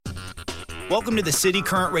Welcome to the City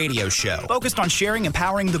Current Radio Show, focused on sharing and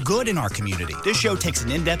empowering the good in our community. This show takes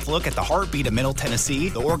an in-depth look at the heartbeat of Middle Tennessee,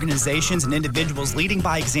 the organizations and individuals leading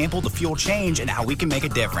by example to fuel change, and how we can make a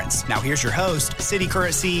difference. Now here's your host, City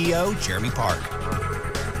Current CEO, Jeremy Park.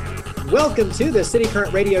 Welcome to the City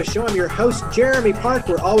Current Radio Show. I'm your host, Jeremy Park.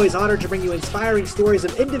 We're always honored to bring you inspiring stories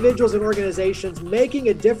of individuals and organizations making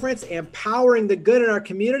a difference, empowering the good in our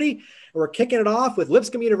community. And we're kicking it off with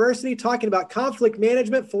Lipscomb University, talking about conflict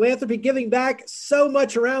management, philanthropy, giving back, so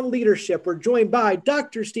much around leadership. We're joined by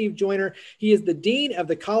Dr. Steve Joyner. He is the Dean of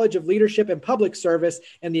the College of Leadership and Public Service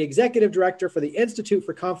and the Executive Director for the Institute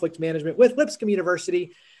for Conflict Management with Lipscomb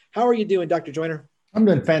University. How are you doing, Dr. Joyner? I'm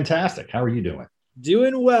doing fantastic. How are you doing?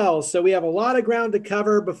 Doing well. So we have a lot of ground to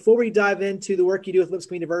cover. Before we dive into the work you do with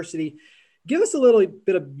Lipscomb University, give us a little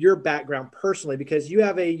bit of your background personally, because you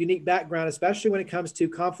have a unique background, especially when it comes to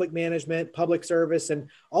conflict management, public service, and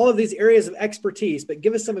all of these areas of expertise. But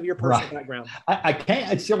give us some of your personal background.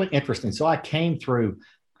 It's really interesting. So I came through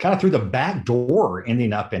the back door,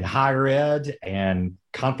 ending up in higher ed and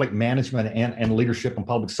conflict management and leadership and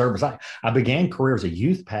public service. I began career as a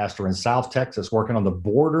youth pastor in South Texas, working on the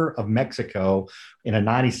border of Mexico in a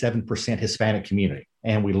 97% Hispanic community.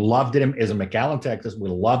 And we loved it as in McAllen, Texas. We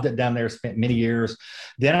loved it down there, spent many years.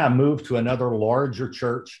 Then I moved to another larger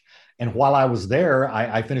church. And while I was there,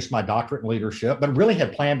 I finished my doctorate in leadership, but really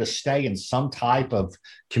had planned to stay in some type of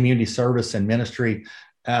community service and ministry.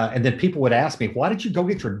 And then people would ask me, why did you go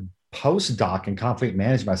get your postdoc in conflict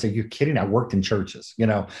management? I said, you're kidding. I worked in churches. You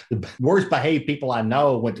know, the worst behaved people I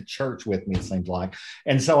know went to church with me, it seems like.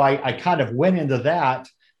 And so I kind of went into that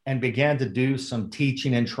and began to do some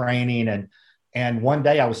teaching and training. And one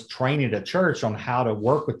day I was training at a church on how to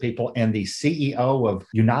work with people. And the CEO of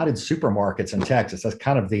United Supermarkets in Texas, that's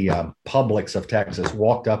kind of the Publix of Texas,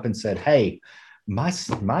 walked up and said, hey,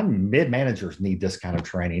 my mid-managers need this kind of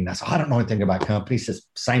training. I said, I don't know anything about companies. He says,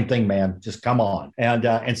 same thing, man, just come on.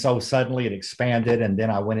 And so suddenly it expanded. And then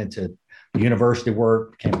I went into university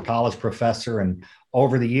work, became a college professor, and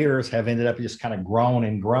over the years have ended up just kind of grown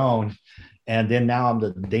and grown. And then now I'm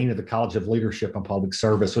the Dean of the College of Leadership and Public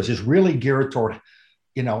Service, which is really geared toward,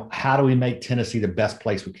 how do we make Tennessee the best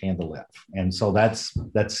place we can to live? And so that's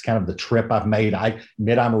kind of the trip I've made. I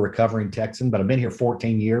admit I'm a recovering Texan, but I've been here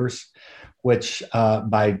 14 years, which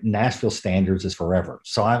by Nashville standards is forever.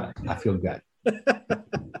 So I feel good.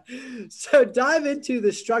 So dive into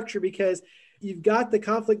the structure, because you've got the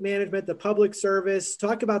conflict management, the public service.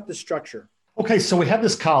 Talk about the structure. Okay, so we have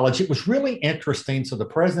this college. It was really interesting. So the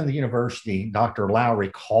president of the university, Dr. Lowry,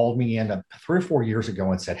 called me in 3 or 4 years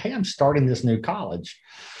ago and said, hey, I'm starting this new college.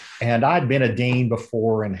 And I'd been a dean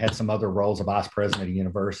before and had some other roles of vice president of the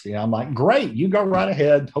university. And I'm like, great, you go right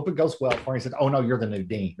ahead. Hope it goes well for you. He said, oh, no, you're the new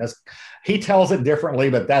dean. He tells it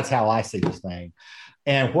differently, but that's how I see this thing.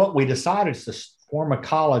 And what we decided is to form a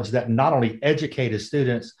college that not only educated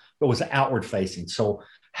students, but was outward facing. So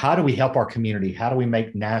how do we help our community? How do we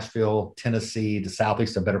make Nashville, Tennessee, the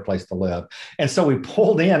Southeast a better place to live? And so we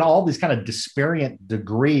pulled in all these kind of disparate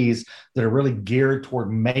degrees that are really geared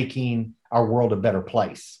toward making our world a better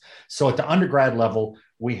place. So at the undergrad level,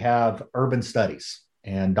 we have urban studies,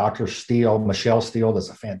 and Dr. Michelle Steele does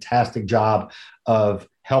a fantastic job of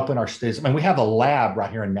helping our students. I mean, we have a lab right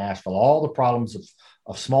here in Nashville. All the problems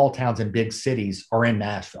of small towns and big cities are in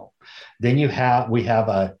Nashville. Then we have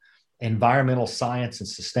a environmental science and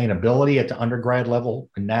sustainability at the undergrad level.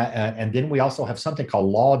 And then we also have something called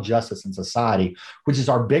law, justice, and society, which is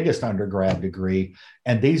our biggest undergrad degree.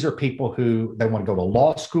 And these are people who they want to go to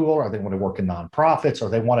law school, or they want to work in nonprofits, or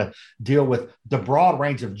they want to deal with the broad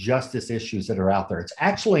range of justice issues that are out there. It's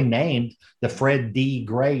actually named the Fred D.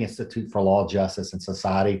 Gray Institute for Law, Justice, and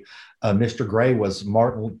Society. Mr. Gray was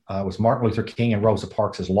Martin Luther King and Rosa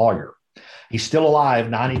Parks' lawyer. He's still alive,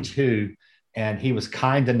 92. And he was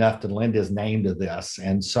kind enough to lend his name to this.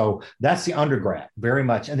 And so that's the undergrad, very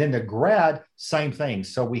much. And then the grad, same thing.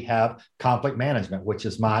 So we have conflict management, which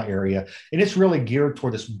is my area. And it's really geared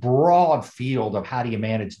toward this broad field of how do you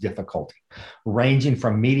manage difficulty, ranging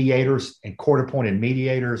from mediators and court-appointed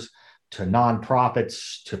mediators to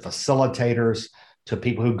nonprofits, to facilitators, to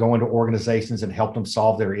people who go into organizations and help them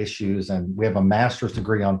solve their issues. And we have a master's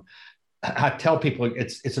degree on, I tell people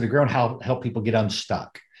it's a degree on how to help people get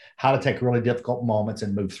unstuck, how to take really difficult moments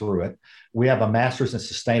and move through it. We have a master's in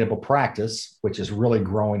sustainable practice, which is really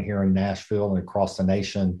growing here in Nashville and across the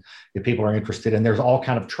nation if people are interested. And there's all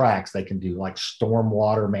kind of tracks they can do, like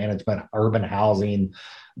stormwater management, urban housing,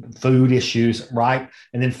 food issues, right?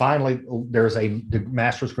 And then finally, there's a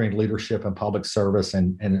master's degree in leadership and public service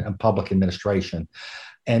and public administration.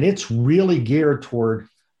 And it's really geared toward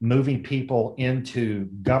moving people into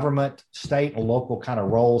government, state and local kind of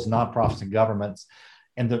roles, nonprofits and governments.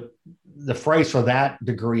 And the phrase for that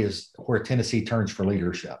degree is where Tennessee turns for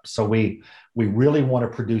leadership. So we really want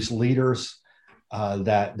to produce leaders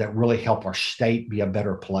that really help our state be a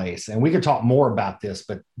better place. And we can talk more about this,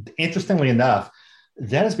 but interestingly enough,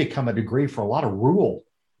 that has become a degree for a lot of rural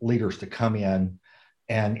leaders to come in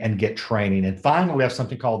and get training. And finally, we have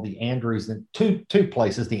something called the Andrews, two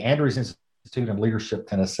places, the Andrews Institute and Leadership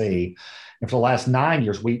Tennessee. And for the last 9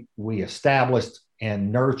 years, we established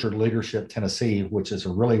and nurtured Leadership Tennessee, which is a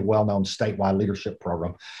really well-known statewide leadership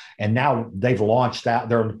program. And now they've launched out,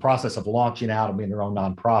 they're in the process of launching out and being their own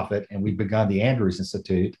nonprofit. And we've begun the Andrews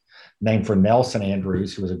Institute, named for Nelson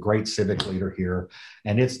Andrews, who was a great civic leader here.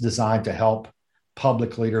 And it's designed to help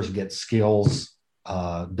public leaders get skills,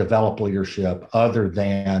 develop leadership other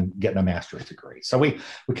than getting a master's degree. So we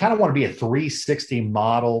kind of want to be a 360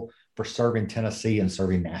 model for serving Tennessee and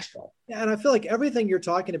serving Nashville. Yeah, and I feel like everything you're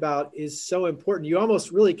talking about is so important. You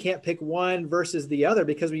almost really can't pick one versus the other,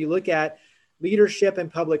 because when you look at leadership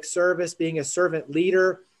and public service, being a servant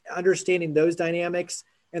leader, understanding those dynamics,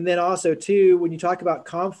 and then also too, when you talk about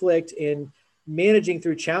conflict and managing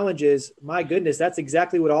through challenges, my goodness, that's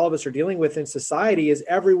exactly what all of us are dealing with in society. Is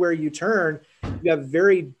everywhere you turn, you have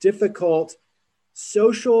very difficult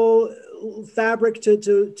social fabric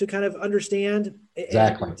to kind of understand,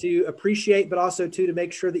 exactly, and to appreciate, but also to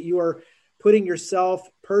make sure that you are putting yourself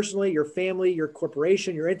personally, your family, your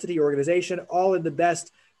corporation, your entity, your organization, all in the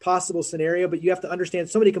best possible scenario. But you have to understand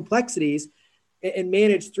so many complexities and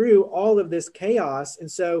manage through all of this chaos.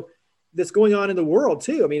 And so that's going on in the world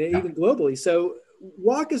too. I mean, even globally. So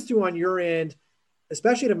walk us through on your end,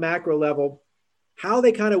 especially at a macro level, how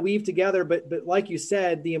they kind of weave together. But like you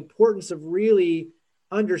said, the importance of really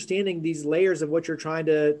understanding these layers of what you're trying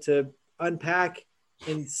to unpack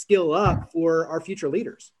and skill up for our future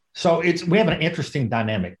leaders. So we have an interesting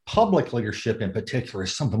dynamic. Public leadership in particular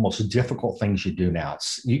is some of the most difficult things you do now.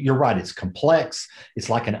 You're right. It's complex. It's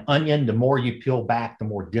like an onion. The more you peel back, the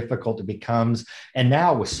more difficult it becomes. And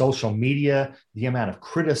now with social media, the amount of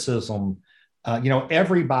criticism,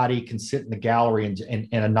 everybody can sit in the gallery and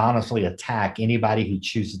anonymously attack anybody who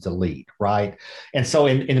chooses to lead, right? And so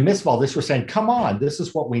in the midst of all this, we're saying, come on, this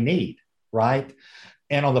is what we need, right?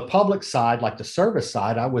 And on the public side, like the service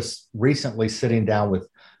side, I was recently sitting down with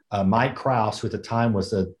Mike Krause, who at the time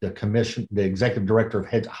was the executive director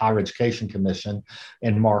of Higher Education Commission,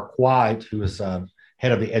 and Mark White, who was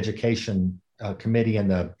head of the Education Committee in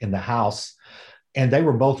the House. And they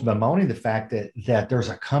were both bemoaning the fact that there's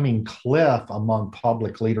a coming cliff among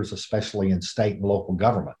public leaders, especially in state and local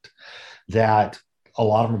government, that a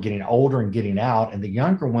lot of them are getting older and getting out. And the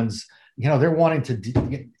younger ones, they're wanting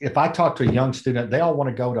to, if I talk to a young student, they all want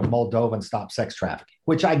to go to Moldova and stop sex trafficking,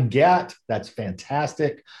 which I get. That's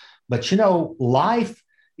fantastic. But, life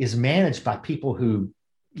is managed by people who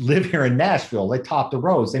live here in Nashville. They top the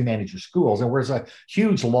roads, they manage your schools. And there's a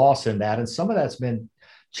huge loss in that. And some of that's been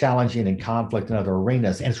challenging and conflict in other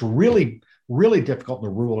arenas. And it's really, really difficult in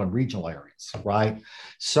the rural and regional areas, right?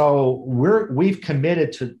 So we've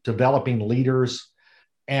committed to developing leaders.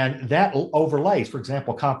 And that overlays, for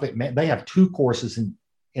example, conflict. They have 2 courses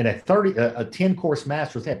in a 10-course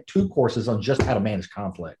master's. They have 2 courses on just how to manage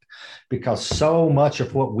conflict, because so much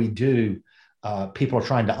of what we do, people are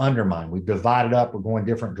trying to undermine. We've divided up. We're going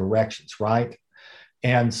different directions, right?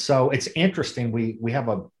 And so it's interesting. We have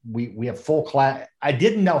full class. I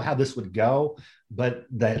didn't know how this would go, but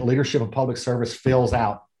that leadership and public service fills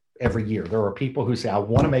out every year. There are people who say, I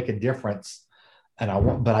want to make a difference,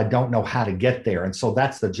 but I don't know how to get there. And so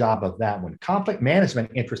that's the job of that one. Conflict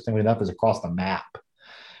management, interestingly enough, is across the map.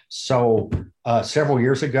 So several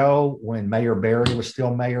years ago, when Mayor Barry was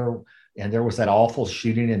still mayor, and there was that awful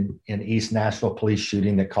shooting in East Nashville, police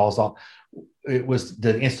shooting that caused all, it was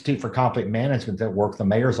the Institute for Conflict Management that worked the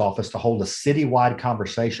mayor's office to hold a citywide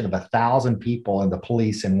conversation of 1,000 people and the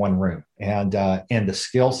police in one room. And the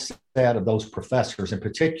skill set of those professors, in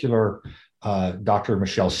particular, Dr.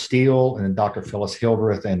 Michelle Steele and Dr. Phyllis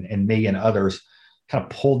Hildreth and me and others, kind of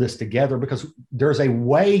pulled this together, because there's a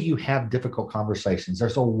way you have difficult conversations.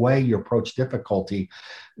 There's a way you approach difficulty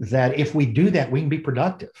that if we do that, we can be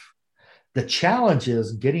productive. The challenge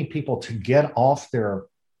is getting people to get off their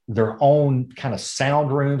own kind of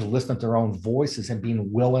sound rooms, listen to their own voices, and being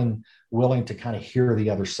willing to kind of hear the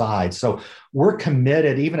other side. So we're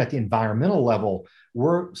committed, even at the environmental level,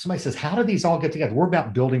 somebody says, how do these all get together? We're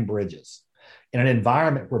about building bridges in an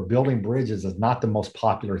environment where building bridges is not the most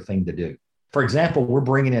popular thing to do. For example, we're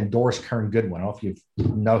bringing in Doris Kearns Goodwin. I don't know if you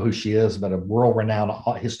know who she is, but a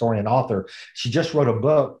world-renowned historian and author. She just wrote a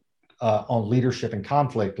book on leadership and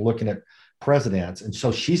conflict, looking at presidents. And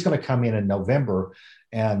so she's going to come in November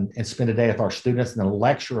and spend a day with our students and a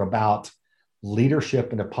lecture about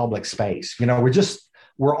leadership in the public space.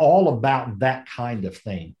 We're all about that kind of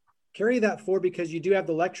thing. Carry that forward, because you do have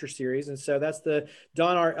the lecture series. And so that's the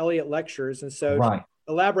Don R. Elliott lectures. And so right.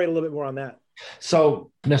 Elaborate a little bit more on that.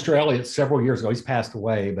 So Mr. Elliott, several years ago, he's passed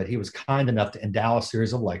away, but he was kind enough to endow a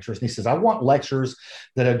series of lectures. And he says, I want lectures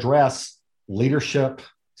that address leadership,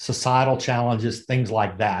 societal challenges, things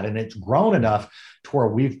like that. And it's grown enough to where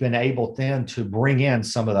we've been able then to bring in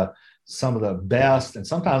some of the best and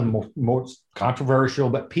sometimes more controversial,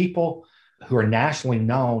 but people who are nationally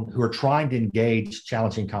known, who are trying to engage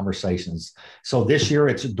challenging conversations. So this year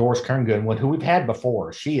it's Doris Kerngood, who we've had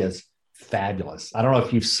before. She is fabulous. I don't know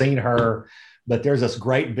if you've seen her, but there's this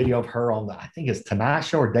great video of her on I think it's Tonight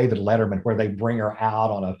Show or David Letterman, where they bring her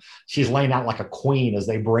out she's laying out like a queen as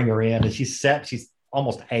they bring her in, and she's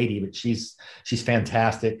almost 80, but she's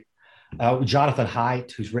fantastic. Jonathan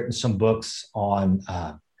Haidt, who's written some books on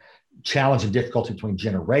challenge and difficulty between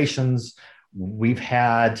generations. We've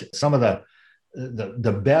had some of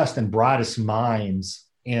the best and brightest minds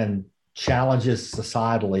in challenges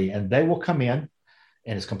societally, and they will come in,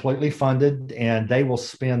 and it's completely funded, and they will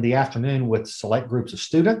spend the afternoon with select groups of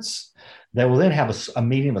students. They will then have a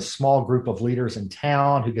meeting with a small group of leaders in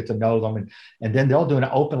town who get to know them, and then they'll do an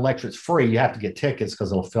open lecture. It's free. You have to get tickets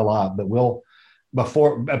because it'll fill up, but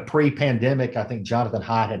before pre-pandemic, I think Jonathan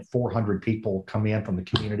Haidt had 400 people come in from the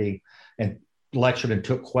community and lectured and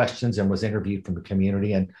took questions and was interviewed from the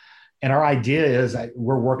community. And our idea is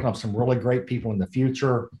we're working on some really great people in the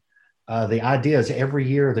future. The idea is every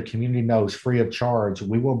year the community knows, free of charge,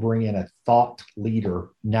 we will bring in a thought leader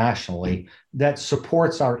nationally that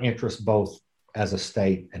supports our interests both as a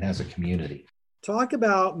state and as a community. Talk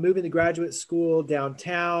about moving the graduate school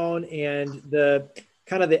downtown and the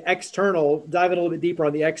kind of the external, dive in a little bit deeper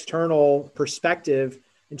on the external perspective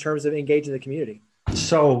in terms of engaging the community.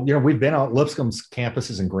 So, we've been on Lipscomb's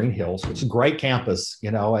campuses in Green Hills, which is a great campus.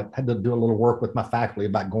 I had to do a little work with my faculty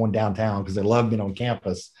about going downtown because they love being on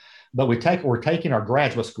campus. But we're taking our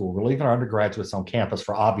graduate school. We're leaving our undergraduates on campus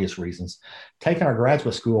for obvious reasons. Taking our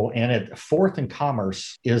graduate school, and at 4th and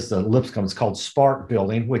Commerce is the Lipscomb. It's called Spark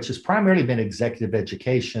Building, which has primarily been executive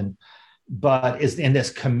education, but is in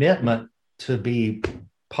this commitment to be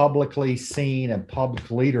publicly seen and public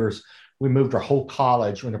leaders. We moved our whole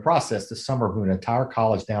college in the process this summer, moving an entire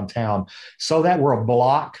college downtown so that we're a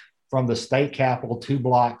block from the state capitol, 3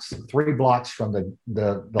 blocks from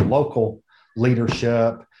the local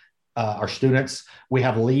leadership. Our students, we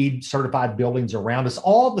have LEED certified buildings around us.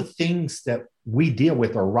 All the things that we deal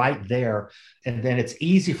with are right there. And then it's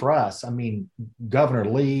easy for us. I mean, Governor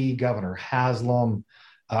Lee, Governor Haslam,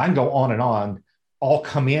 I can go on and on, all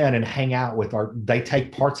come in and hang out they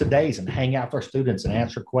take parts of days and hang out with our students and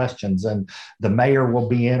answer questions. And the mayor will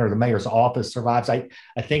be in, or the mayor's office survives. I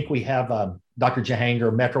think we have Dr.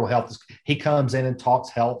 Jahangir, Metro Health. He comes in and talks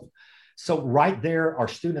health. So right there, our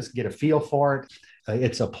students get a feel for it.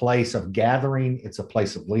 It's a place of gathering. It's a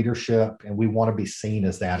place of leadership. And we want to be seen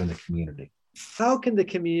as that in the community. How can the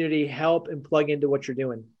community help and plug into what you're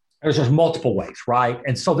doing? There's multiple ways, right?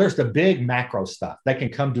 And so there's the big macro stuff. They can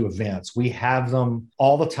come to events. We have them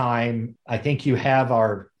all the time. I think you have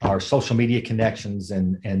our social media connections,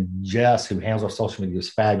 and Jess, who handles our social media,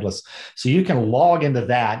 is fabulous. So you can log into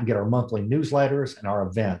that and get our monthly newsletters and our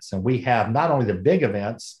events. And we have not only the big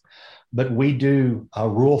events, but we do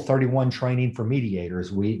Rule 31 training for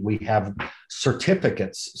mediators. We have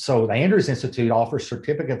certificates. So the Andrews Institute offers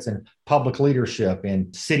certificates in public leadership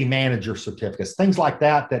and city manager certificates, things like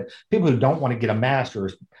that people who don't want to get a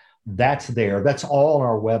master's, that's there. That's all on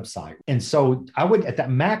our website. And so I would, at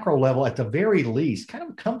that macro level, at the very least, kind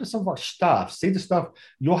of come to some of our stuff, see the stuff.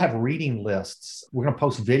 You'll have reading lists. We're going to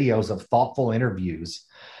post videos of thoughtful interviews.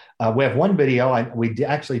 We have one video we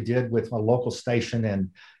actually did with a local station,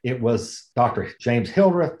 and it was Dr. James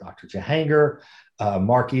Hildreth, Dr. Jahangir,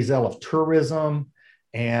 Mark Ezel of tourism,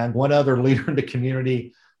 and one other leader in the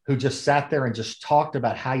community who just sat there and just talked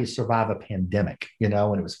about how you survive a pandemic, and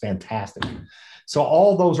it was fantastic. So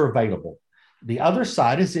all those are available. The other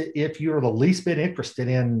side is if you're the least bit interested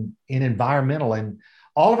in environmental, and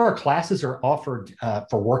all of our classes are offered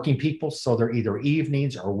for working people. So they're either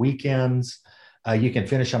evenings or weekends. You can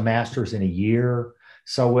finish a master's in a year.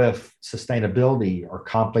 So if sustainability or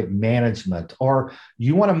conflict management, or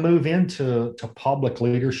you want to move into public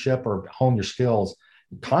leadership or hone your skills,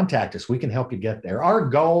 contact us. We can help you get there. Our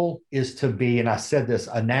goal is to be, and I said this,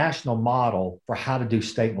 a national model for how to do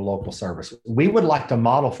state and local service. We would like to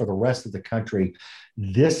model for the rest of the country.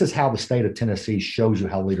 This is how the state of Tennessee shows you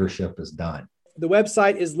how leadership is done. The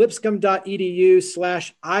website is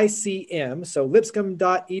lipscomb.edu/ICM. So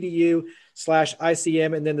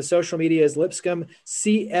lipscomb.edu/ICM. And then the social media is Lipscomb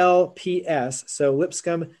CLPS. So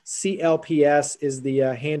Lipscomb CLPS is the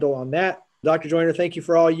handle on that. Dr. Joyner, thank you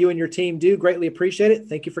for all you and your team do. Greatly appreciate it.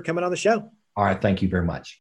 Thank you for coming on the show. All right. Thank you very much.